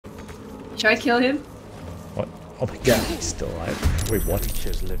Should I kill him? What? Oh my god, he's still alive. Wait, what?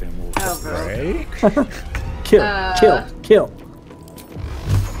 Creatures living will Oh, bro. Ray? Kill.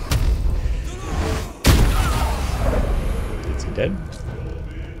 Is he dead?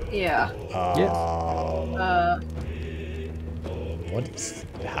 Yeah. What is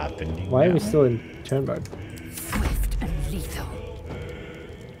happening? Why are we now? still in turn mode? Swift and lethal.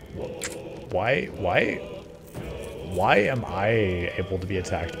 Why am I able to be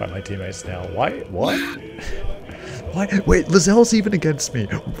attacked by my teammates now? Why? What? Why? Wait, Lazelle's even against me.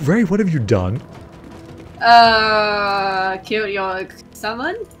 Ray, what have you done? Killed your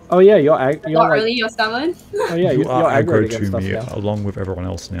summon? Oh yeah, you're Not like, really your summon? oh yeah, You you're are aggro aggro against to us me now. along with everyone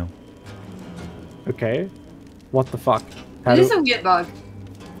else now. Okay. What the fuck? This is some weird bug.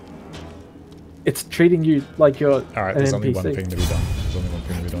 It's treating you like you're Alright, an there's NPC. only one thing to be done. There's only one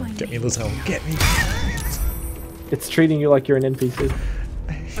thing to be done. Get me, Lizelle. Get me. It's treating you like you're an NPC.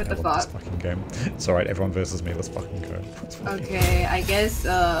 What the I love fuck? this fucking game. It's alright, everyone versus me. Let's fucking go. Okay, I guess,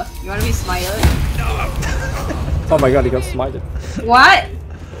 you wanna be Smiler? Oh my god, he got smited. What?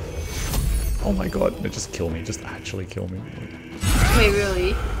 Oh my god, no, just kill me. Just actually kill me. Wait,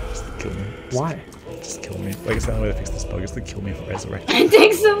 really? Just kill me. Why? Just kill me. Like, it's the only way to fix this bug is to kill me for resurrection. I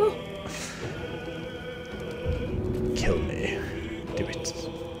think so. Kill me. Do it.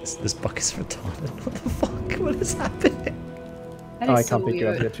 This bug is retarded. What the fuck? What is happening? That Oh, is I so can't pick you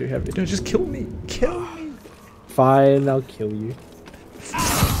up, weird. you're too heavy. No, just kill me. Kill me. Fine, I'll kill you.